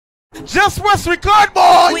Just press record,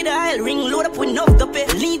 boy. With a hell ring, load up with enough to pay.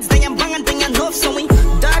 Leads, they am bang and they enough, so we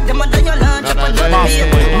dog them and your lunch up and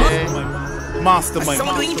Mastermind.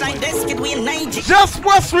 Just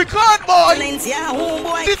press record, boy.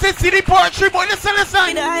 This is City Poetry, boy. Listen.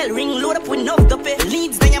 With a hell ring, load up with enough to pay.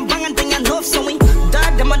 Leads, they am bang and they enough, so we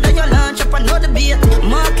dog them and your lunch up another beat.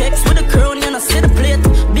 Mark X with a crown and a set of plate.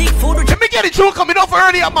 Big food. Let me get it, you coming off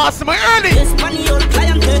early, Mastermind, early. This money, old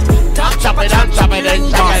client. Chop it,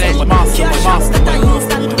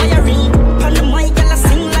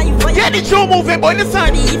 get it, you moving, boy.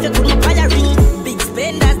 Listen. Big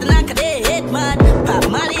spenders, the knock of their head, man. Pop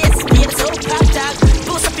Molly, speed, so pop tag.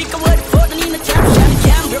 Post a pick a word for the in the trap shot.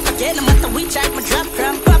 Can't broke again, no matter which I my drop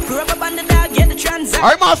from. Pop rubber band the dog, get the transaction.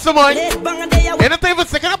 Alright, Mastermind. Anything for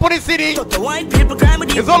second up on the city.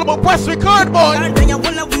 It's all about press record, boy.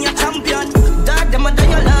 Dog them under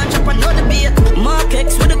your lunch up another beat. Mark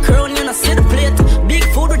X with a crown, you know, see the plate. Big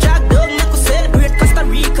food with jack dog, make us celebrate. Costa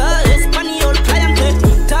Rica, Espanol,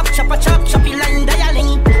 client. Top chopper, choppy line,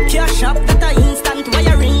 dialing. Cash up, that a instant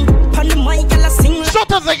wiring. Pan the mic, y'all sing.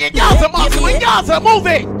 Shut us again, Gaza, Mastermind, Gaza, move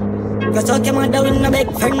it. Cause I came out in a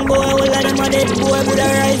big friend boy. All of them a dead boy, would I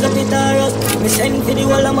rise up with a rust. Me send for the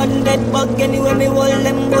whole of man dead bug. Anyway, me hold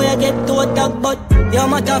them boy, I get to attack. But yo,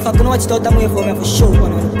 my tough, I can watch out and wait for me for show.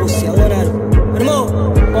 Man, on pussy, I wanna do. But more,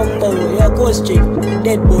 bumbo, your ghost chick,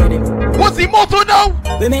 dead boy them. What's the motto now?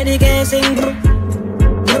 We made the game sing.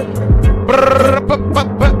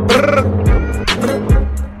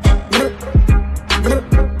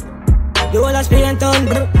 You all a spin on.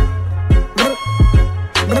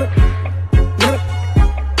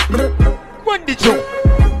 Run the joke.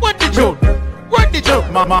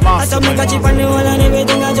 Mama. I saw me catch it on the wall and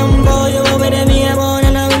everything I jump out. You over there, me a born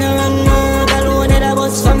and I'm gonna run out. Alone in the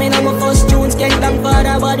bus for me, now my first tunes can't thank for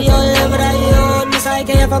the body all over the yard. Miss I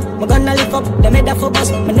can't up, my gonna lift up. They made that for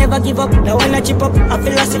bus, me never give up. Now when I chip up, I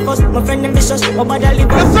feel like it first. My friend them vicious, my body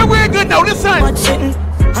live up. Listen, we're good now, listen. What shitting?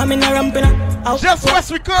 I'm in a ramping up. Just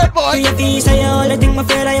press record, boy. You feel say all the thing my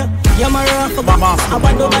fear of you. You're my rough for box. I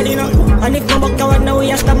bad nobody know. And if my buck out now,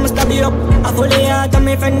 you stab you up. I fully out of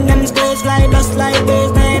my friend them space like dust like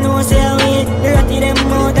this. Now I know say away. The ratty them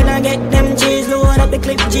out and I get them cheese. Load up the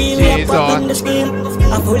clip G. We up on the screen.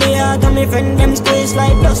 I fully out of my friend them space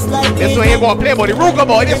like dust like this. This one you gonna play, boy. The Ruger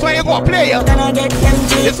boy. This one you gonna play, yeah. And I get them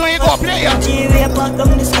cheese. This one you gonna play, yeah. G. We up on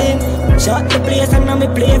the screen. Shot the place and now me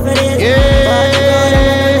play for this. Yeah.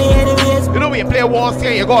 You know when you play one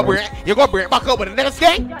game, you go bring back up with the next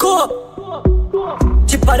game. Go.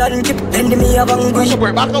 Chipper than chip, and me a vanquish.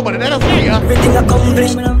 Bring back up with the next game, yeah. Everything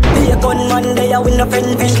accomplished. Be a gunman, they a win a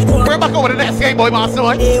friend fish. Bring back up with the next game, boy, my son.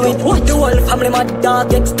 What the whole family mad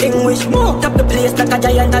dark extinguish. Tap the place like a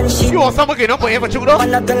giant and shit. You want someone getting up for ever too, though?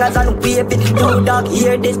 Man a gunners and wave it. Yo, dog,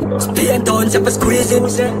 hear this. Spin towns if I squeeze it.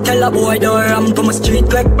 Tell a boy the ram to my street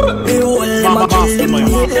quick. Me hold them and kill them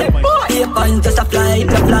neatly. Be a pan just a fly in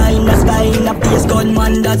the sky. In a place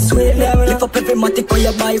gunman that's sweet. Lift up every matic for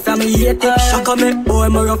you buy from me hate it. Shock on me, boy,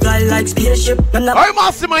 more fly like spaceship. Alright,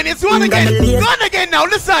 Mastermind, it's one again. One again now,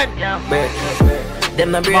 listen.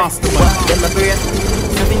 Them a brave, them a brave.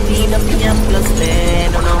 17 of me and plus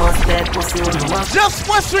 10. On a must dead pussy on the must. Just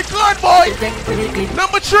press record, boy.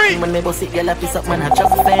 Number 3. When me boss it, girl, I piece up, man, I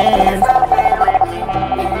drop fans.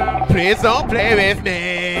 Please don't play with me.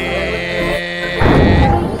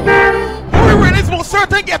 Who we this most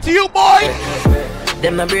certain get to you, boy?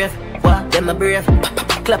 Them a brave, what? Them a brave.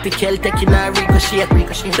 Clappy kill, taking a ricochet.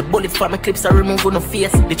 The bullet for my clips are removing no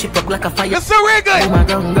face. The chip up like a fire. Yes, sir, we're good. Oh my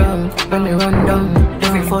gun, when me run down,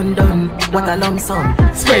 every fun done. What a long song.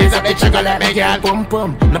 Squeeze up the trigger like me, girl. Pum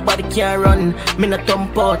pum, nobody can run. Me no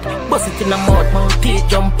thump out. Bust it in the mouth, my teeth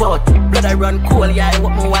jump out. Blood I run cool, yeah, I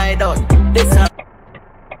walk me wide out. This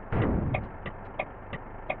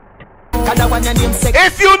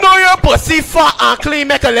If you know your pussy fat and clean,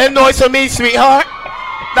 make a little noise for me, sweetheart.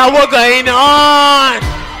 Now what's going on?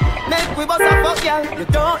 Make we bust a fuck, girl. You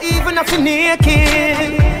don't even have to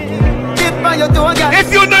naked. Dip on your door, girl.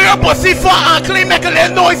 If you know your pussy fat and clean, make a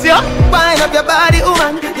little noise, yeah. Wind up your body,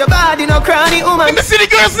 woman. Your body no cranny, woman. Let me see the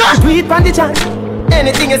girls now. Sweet on the chan.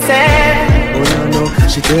 Anything you say. Oh no, no.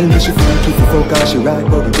 She tell me she feel keep the fuck and she ride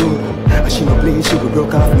body good. And she no play, she go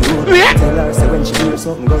broke off me hood. Yeah. Tell her say when she hear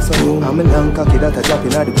something go so boom. I'm a long cocky that a drop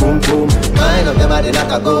in the boom boom. Wind up your body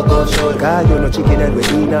like a go-go show. Cause you no chicken and we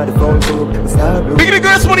in the phone too. Star blue. Big the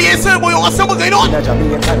girls for the inside, boy. What's up going on? In a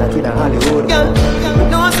Jamaica, not in a Hollywood. Girl,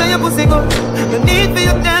 you know say your pussy good. You need for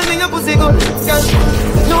your tell me your pussy good. Girl,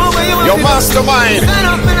 know where you want. Your mastermind. Stand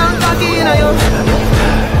up and I'm cocky in a yo.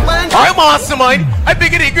 Alright, Mastermind. I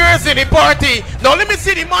big the girls in the party. Now let me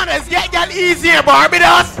see the manners get easier,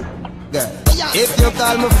 Barbados. Yeah. If you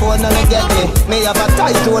call my phone and get me have a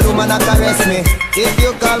tight-old woman that caress me. If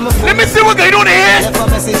you call my phone, let me see what going on here. If a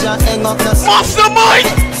message and hang up the mastermind.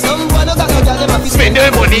 Someone who got no girl, them have to spend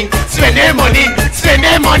their money, spend their money, spend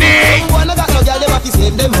their money. Someone who got no girl, them have to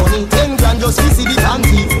save their money. 10 grand just to see the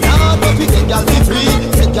panty. Nah, but we take girl be free,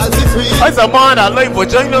 take girl be free. As a man, I like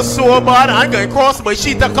vagina so bad, I'm gonna cross my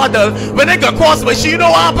sheet to cuddle. When I go cross my sheet, you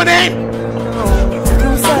know what happening?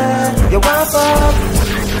 You want fuck?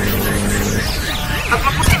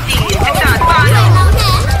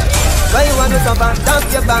 Why you want to stop and dump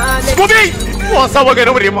your body? Scooby! You want something going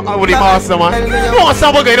on with the master, man? You want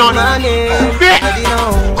something going on?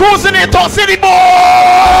 Yeah! Cruising in Top City,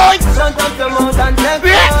 boy! Front of your mouth and neck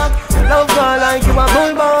up. Love girl like you a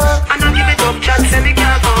bull boy. And I give it up, chat, send me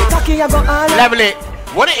careful. Lovely.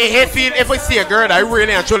 What it hate feel if I see a girl that I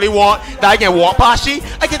really and truly want, that I can walk past she,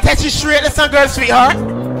 I can text you straight, that's some girl, sweetheart.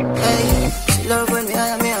 Hey, she love when me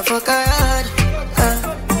I fuck her hard.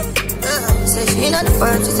 Say she not the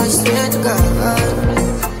first, so she swear to God.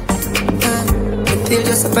 Feel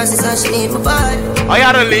just a process and she need my body. I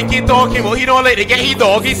had a link in talking about he don't like to get his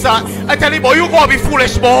dog, he said. I tell him, boy, you gonna be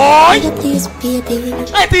foolish, boy. Please, baby.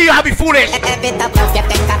 I tell you, I be foolish.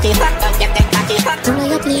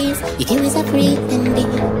 Please, you give me a free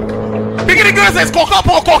ending. Look at the girls that's cock up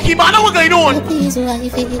or cocky, man. What's going on? Please,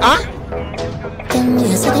 wifey. Huh? Tell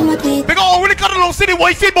me, please. Big ol' really cut along city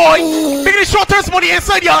wifey, boy. Big the short term money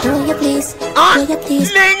inside ya. Please. Huh?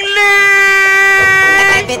 Please. Ling ling.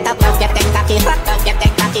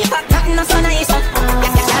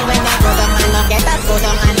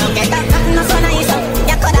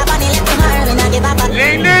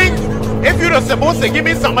 Ling ling. If you're not supposed to give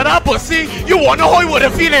me some of that pussy, you wanna know how you would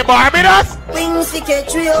have feel in Barbados? Wings to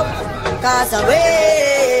catch you up, cause I'm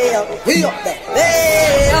way up there, way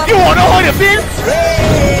up. You wanna know how you feel?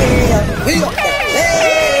 Way up there, way up.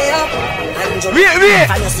 Wait.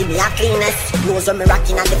 Can you see me a cleanest? Nose on me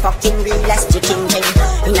rocking at the fucking realest chicken king.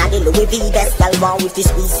 In a the Louis V best, y'all want with this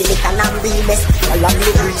squeeze silicon and real best. A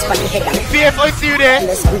lovely breeze for the head and Faith, I see you there.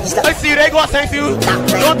 I see you there, go outside to you.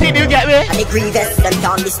 Don't think you get me. and the grievous, them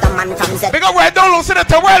down this the man from Z. Big up right down low to the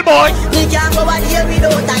terrell, boy. Me can't go out here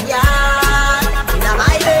without a yard. Inna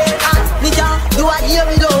my head, me can't do out here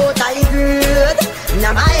without a good.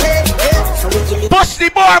 Inna my head, so we kill it. Push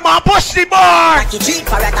the bar, man, push the bar. Like you cheat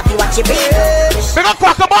for it, if you watch it, bitch. Big up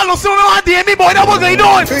crack a ball, so no one DM me, boy, that what going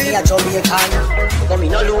on? Me a Jamaican, but me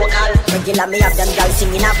no local. Regular me have them girls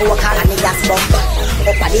singing a vocal and me gas bump.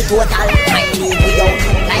 Up a the total, I need we out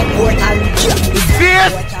like portal.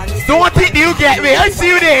 Faith, don't think you get me. I see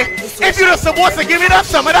you there. If you're not supposed to give me that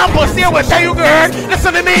some of that pussy, I will tell you, girl.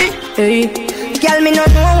 Listen to me. Hey, girl, me not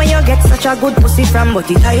know where you get such a good pussy from, but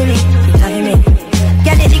it tiny,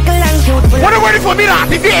 Girl, the little and cute. What are you ready for me to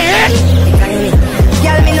activate, eh?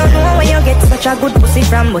 Girl, me not know where you get such a good pussy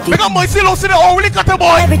from, but it Big up my silo, see the old really cut the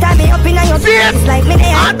boy. every time me up in your Faith, it's like me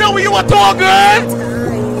there. I know where you are talking, girl.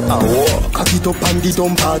 Cock it up and the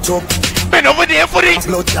dump patch up. Been over there for this.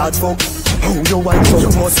 Blood clot fuck. How you want to, you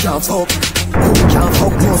must can't fuck. Who can't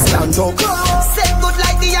fuck, must stand up. Say good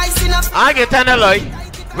like the ice in a I get tell you like,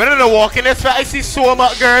 when I walk in this I see so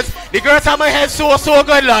much girls. The girls have my head so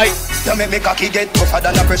good like. you make me cocky get tougher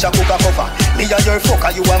than a pressure cooker cover. Me and your fucker,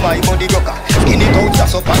 you are my body rocker. Skin it out,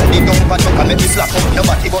 just up and the dump and chucker. Make me slap up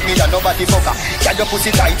nobody but me and nobody fucker. Can your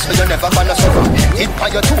pussy tight so you never gonna suffer. Hit by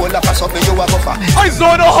your toe like a something you a buffer. I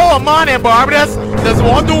don't know how a man in Barbados does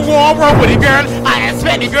want to go wrong with the girl. I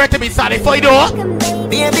expect the girl to be satisfied though.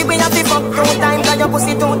 Baby, we have to fuck 2 times and your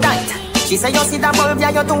pussy too tight. She say you see the bulb, yeah,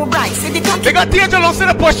 you're too bright. See the cocky. They got danger, don't see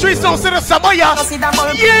the push streets, don't see the summer, yeah. You see the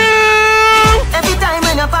bulb. Yeah. Every time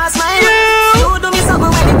when you pass my way, you do me something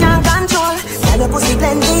when you can't control. Can your pussy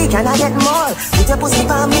plenty, can I get more? With your pussy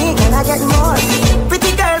for me, can I get more?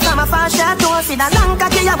 Pretty girl from a far shot, don't see the long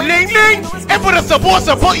cocky. Ling ling, if we're supposed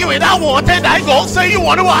to put you in that water, I go say you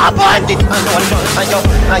want to happen.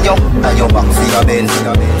 Ayo back for your bend,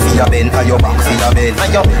 ayo back for your bend, ayo back for your bend,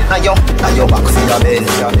 ayo back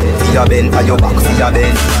for your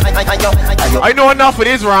bend. I know enough of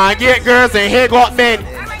this, Ryan. Get girls and here got men.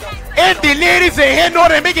 If the ladies in here know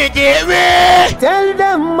they make it get me. Tell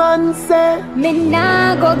them man say, Me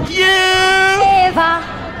nah go You ever.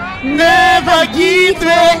 never give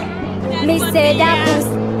me. Me say that was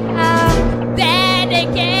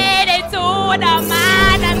dedicated to the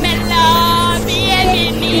man and me love.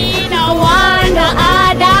 Baby, me no want no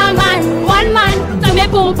other man. One man, to me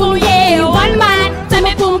pum pum yeah. One man, to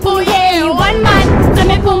me pum pum yeah. One man, to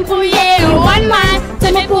me pum pum yeah. One man,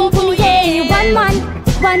 to me pum pum yeah.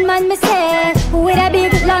 One man, me say, with a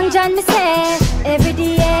big long john me say, every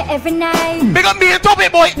day, every night. Big up me and top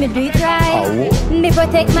it, boy. Me do it right. Me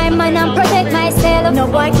protect my man and protect myself. No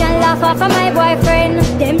boy can laugh off of my boyfriend.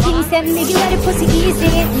 Them things that me give the pussy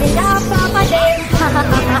easy. Me laugh off of them.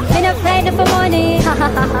 Me no frightened for money.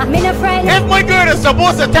 Me no frightened. If my girl is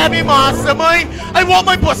supposed to tell me mastermind, I want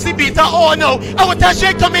my pussy beater. Oh no, I want that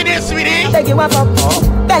shit come in here, sweetie. Take you up,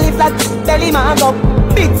 belly flat, belly man up.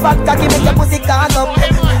 Big fat cocky make your pussy caught up.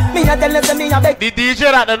 Me a tell them me a beg. The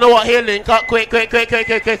DJ that don't know what he link up. Quick. Wind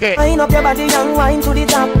up your body and wind to the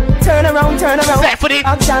top. Turn around. Set for the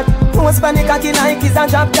action. Post panic cocky like it's a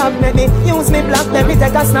drop top. Let me use me black, let me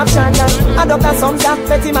take a snapshot. Adopt a some jack,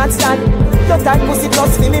 petty match stand. Love that pussy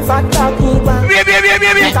plus for me fat cock equal.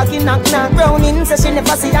 Baby. Cocky knock. Browning so she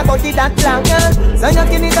never see a body that black. So you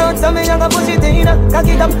give it out, so me a go push it in. Cock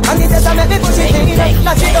it up, and it just a make me push it in.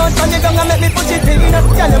 Knock it out, turn it down and make me push it in.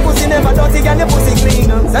 Girl your pussy never dirty, girl your pussy clean.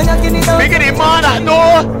 So you give it out. Make it a man that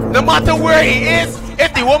know, no matter where he is,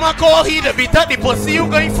 if the woman call he the beat up the pussy, you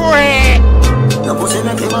going for it. Your pussy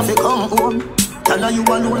make him have to come home. Tell her you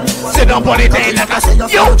alone. Sit down on the day like a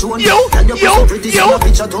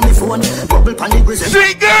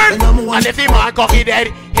Sweet girl. And if the man cocky dead,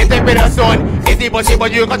 he take me the son. If the pussy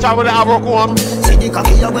but you can travel the Avro home.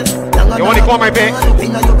 You want to come my bed?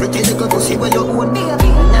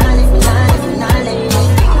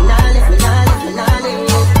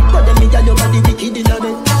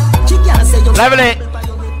 Lovely.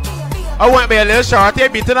 I want me a little short here,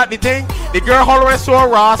 beating up the thing. The girl hollering so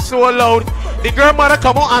raw, so loud. The girl mother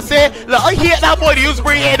come out and say, look, I hear that boy use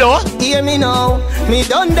bring it though. Hear me now, me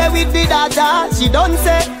done there with the data. She done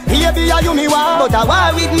say, here be you me want. But I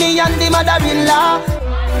war with me and the mother-in-law.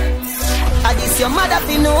 And this your mother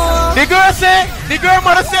fi know. The girl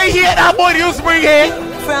mother say, hear that boy use bring it.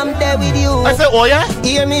 From there with you. I said, oh yeah?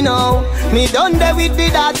 Hear me now, me done there with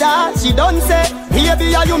the data. She done say, here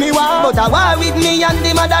be you me want. But I war with me and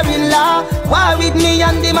the mother-in-law. War with me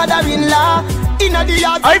and the mother-in-law.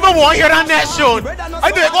 I even want to hear on that show. I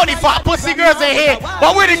know got the fat pussy girls in here,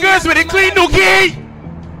 but where the girls with the clean nookie?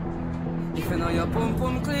 If you know your pum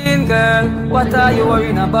pum clean, girl, what are you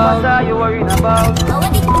worrying about?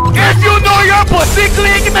 If you know your pussy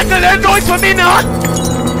clean, make a little noise for me now.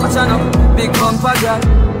 Watch out, big bumper girl.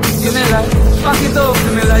 You me like, back it up to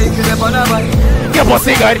me like you the on a bike. Your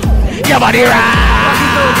pussy good, your body right.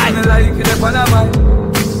 Back it up to me like you the on a bike.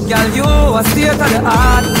 Girl, you a state of the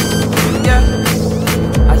art. Yeah.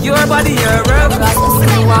 Your body, your world, that's what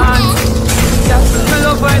you want. Yeah, me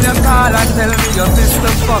love when you call and tell me you miss the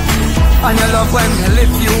fuck. And you love when me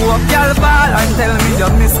lift you up. Girl, ball and tell me you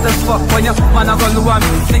miss the fuck. When your man a gonna want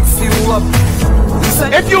me fix you up.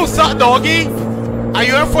 If you suck doggy, and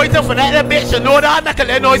you're fighting for that little bitch, you know that, make a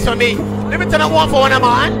little noise for me. Let me tell you one for one,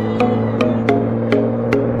 man.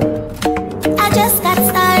 I just got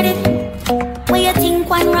started. What you think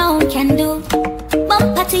one round can do?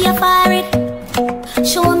 Bumper to your forehead.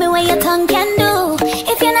 Show me what your tongue can do.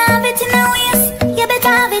 If you don't have it in a waist, you better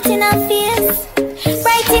have it in a face.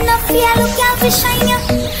 Bright enough for you, look out to shine you.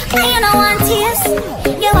 And you don't want tears.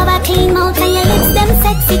 You have a clean mouth and your lips them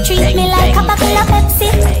sexy. Treat me like a bottle of Pepsi.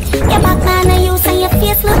 Your back man a use and your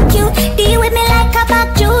face look cute. Deal with me like a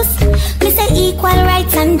back juice. Me say equal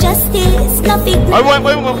rights and justice. Nothing. I went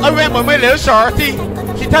with my little shorty.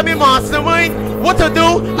 She tell me mastermind what to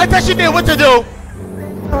do. I tell she did what to do.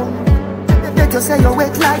 You say you're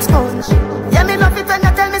wet like sponge. Yeah, me love it when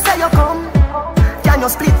you tell me say you come. Can you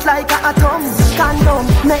split like a atom? Condom,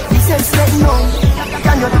 make the sense get numb.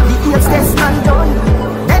 Can you do the ears test and done?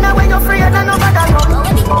 Then when you're free, then nobody run.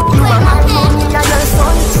 You are my mommy and your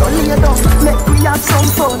son. So lay down, make we have some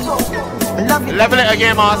fun. Love it. Level it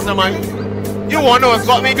again, mastermind. You wanna know what's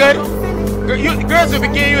got me good? Girls will be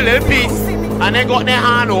giving you a little piece, and they got their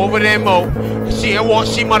hand over their mouth. She ain't want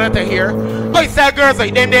she mother to hear. I said girls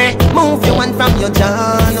like them there. Move your one from your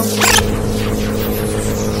journal.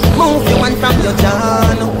 Move your one from your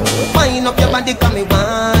journal. Wind up your body, come me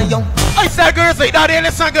want you. I said girls like that, they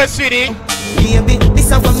listen good, sweetie. Baby,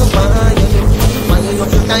 this is what me want you. Wind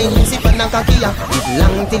up your time, sip on a kakia. It's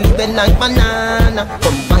long till you bend like banana.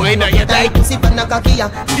 Come wind up your time, sip on a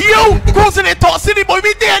kakia. Yo, girls in the top city, boy,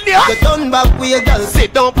 me there, yeah. You turn back with your girl.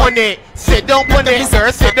 Sit down on it, sit down on it,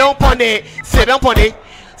 girl, sit down on it, sit down on it,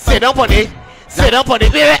 sit down on it. Sit up on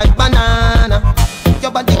it, baby. Like banana. Your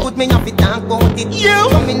body good, me have to talk about it. You.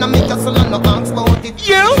 Come in and make your soul and no ask about it.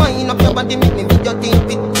 You. Wind up your body, make me video tape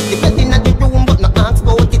it. The bed in the room, but no ask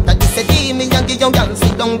about it. And this a day, me and give you girl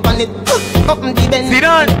sit down on it. Up in the bend. See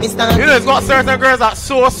that? You know it's got certain girls that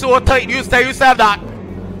so tight. You say yourself that.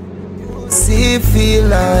 See, feel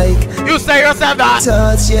like you say yourself that.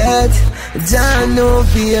 Touch yet, don't know,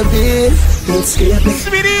 baby. It's scary.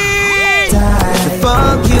 Sweetie.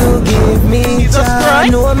 Fuck you, give me Jesus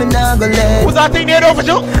Christ. No, I'm not gonna let. Who's that thing there over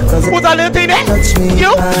you? Who's that little thing there? Touch me,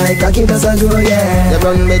 you? I cocky does a grow, yeah. You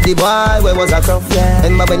run with the boy, where was I from? Yeah.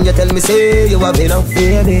 Remember when you tell me, say, you have been up,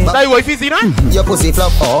 baby. That your wife is Zidane? Your pussy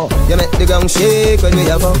flop, oh. You make the ground shake when we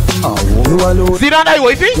have up. Oh, you alone. Zidane, that your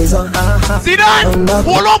wifey? Zidane,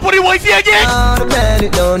 hold on for the wifey again.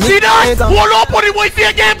 Zidane, hold on for the wifey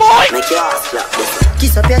again, boy.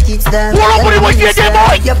 Kiss up your tits, damn. Hold on for the wifey again,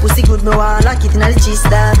 boy. Your pussy good, me want lock it in the cheese,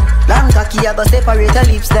 damn. Long cocky, I go separate the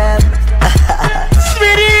lips, damn.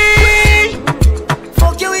 Sweetie!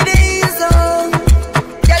 Fuck you with the ease,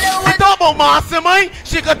 She talk about master, man.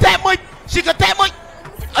 She could tap my.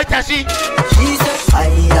 I tell she. She said, I,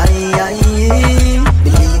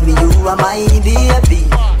 believe me, you are my baby.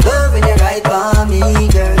 Loving you right for me,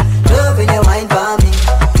 girl. Loving you wine for me,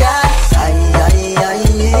 girl.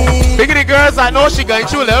 Big of the girls, I know she going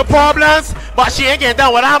through little problems, but she ain't getting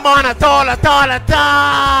down with her man at all.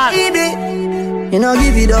 Baby, you know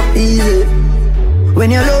give it up easy. When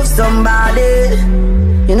you love somebody,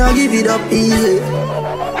 you know give it up easy.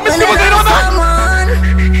 When you love someone,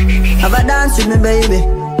 have a dance with me, baby.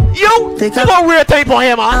 You got real time for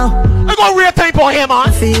him, man. I got real time for him,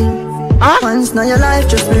 man. Feel, once now your life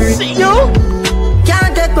just be real. See you?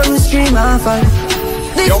 Can't take when we scream and fall.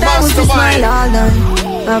 This time we smile all night.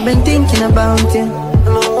 I've been thinking about you. I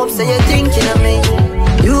hope say you're thinking of me.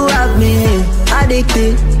 You have me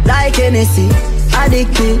addicted like Hennessy,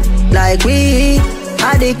 addicted like weed,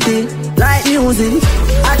 addicted like music,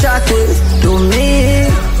 attracted to me,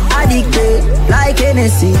 addicted like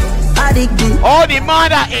Hennessy, addicted. All the man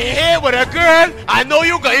that ain't here with a girl, I know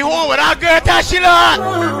you going home with a girl, Tashila.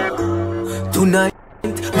 Tonight,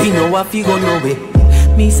 we know what we gonna know it.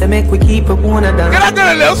 Me say make we keep it one of them. Get that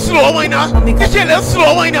girl a little slow, why not? Get you a little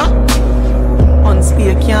slow, why not? On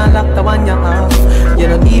speed, can't lock the one you have. You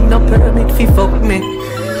don't need no permit fi fuck me.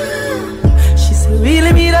 She said,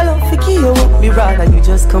 really me the love fi keep you up. Me rather you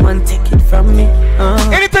just come and take it from me.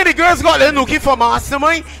 Anytime the girls got a little nookie for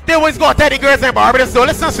mastermind, they always got 30 girls in Barbados. So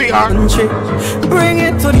listen, sweetheart. Bring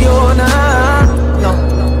it to the owner. No,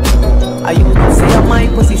 I used to say my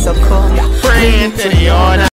pussy so cold. Bring it to the owner.